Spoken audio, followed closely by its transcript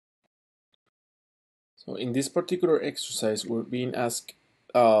So in this particular exercise, we're being asked,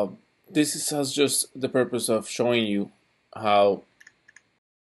 has just the purpose of showing you how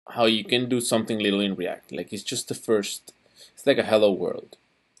how you can do something little in React. Like it's just the first, it's like a hello world.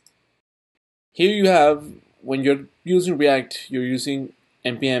 Here you have, when you're using React, you're using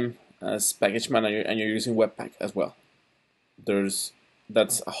npm as package manager and you're using Webpack as well.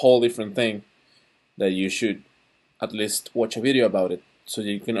 That's a whole different thing that you should at least watch a video about it so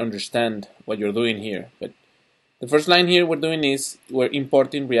you can understand what you're doing here. But the first line here we're doing is we're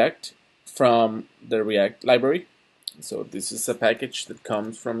importing React from the React library. So this is a package that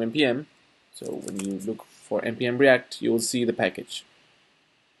comes from npm. So when you look for npm React, you will see the package.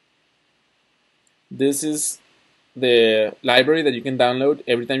 This is the library that you can download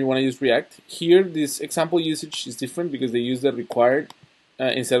every time you want to use React. Here, this example usage is different because they use the required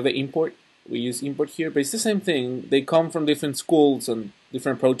instead of the import. We use import here, but it's the same thing. They come from different schools and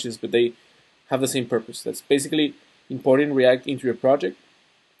different approaches, but they have the same purpose. That's basically importing React into your project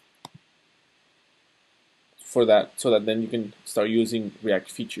for that, so that then you can start using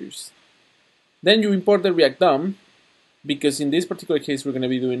React features. Then you import the React DOM, because in this particular case we're going to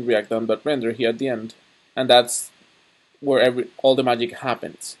be doing React DOM.render here at the end, and that's where all the magic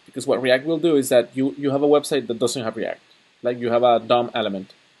happens. Because what React will do is that you have a website that doesn't have React, like you have a DOM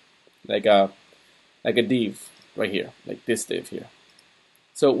element, like a div right here, like this div here.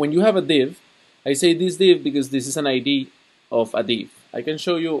 So when you have a div, I say this div because this is an ID of a div. I can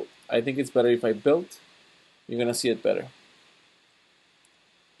show you. I think it's better if I build. You're gonna see it better.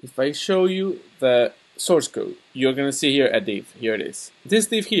 If I show you the source code, you're gonna see here a div. Here it is. This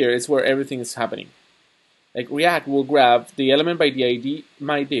div here is where everything is happening. Like React will grab the element by the ID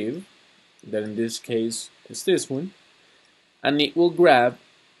my div, that in this case is this one, and it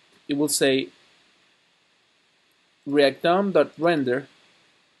will say React DOM.render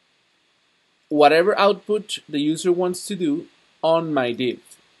whatever output the user wants to do on my div.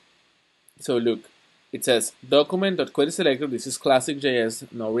 So look, it says document.querySelector. This is classic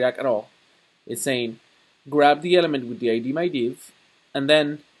JS, no React at all. It's saying grab the element with the ID my div, and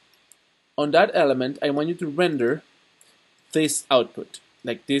then on that element I want you to render this output,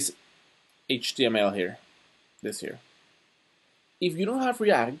 like this HTML here, this here. If you don't have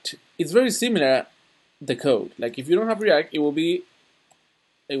React, it's very similar, the code. Like if you don't have React, it will be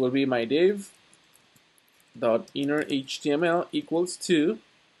my div dot inner HTML equals to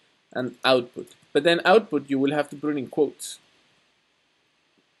and output. But then output you will have to put it in quotes,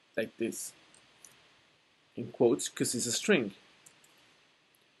 like this, in quotes, because it's a string.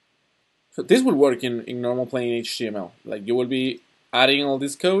 So this will work in normal plain HTML. Like you will be adding all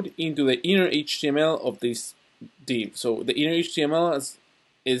this code into the inner HTML of this div. So the inner HTML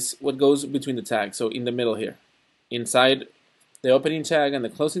is what goes between the tags. So in the middle here, inside the opening tag and the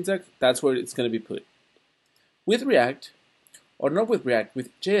closing tag, that's where it's going to be put. With React, or not with React,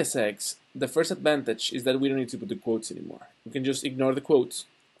 with JSX, the first advantage is that we don't need to put the quotes anymore. We can just ignore the quotes,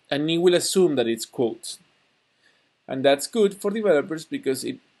 and it will assume that it's quotes. And that's good for developers because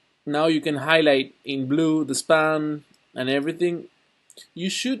now you can highlight in blue the span and everything. You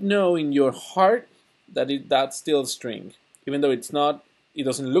should know in your heart that that's still a string. Even though it's not, it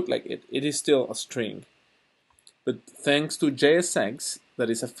doesn't look like it, it is still a string. But thanks to JSX, that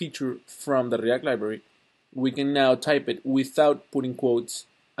is a feature from the React library, we can now type it without putting quotes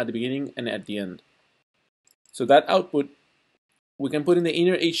at the beginning and at the end. So that output, we can put in the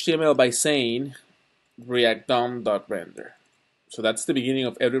inner HTML by saying React DOM.render. So that's the beginning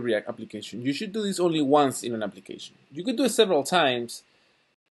of every React application. You should do this only once in an application. You could do it several times,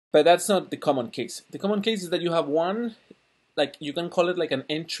 but that's not the common case. The common case is that you have one, like you can call it like an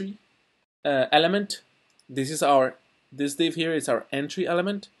entry element. This div here is our entry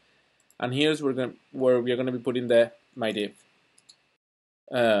element, and here's where we are going to be putting the my div,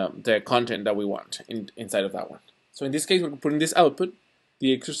 the content that we want inside of that one. So in this case, we're putting this output.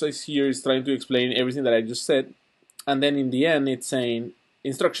 The exercise here is trying to explain everything that I just said, and then in the end, it's saying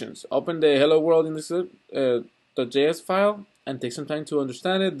instructions. Open the hello world index.js file and take some time to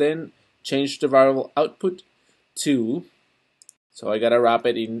understand it. Then change the variable output to. So I gotta wrap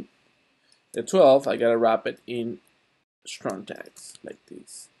it in the 12. I gotta wrap it in strong tags like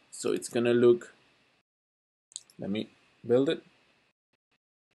this. So it's gonna look. Let me build it.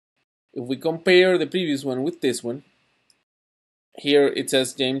 If we compare the previous one with this one, here it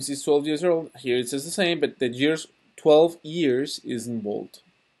says James is 12 years old. Here it says the same, but the 12 years is in bold.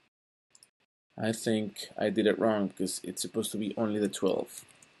 I think I did it wrong because it's supposed to be only the 12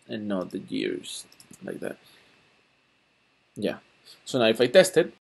 and not the years, like that. Yeah. So now if I test it,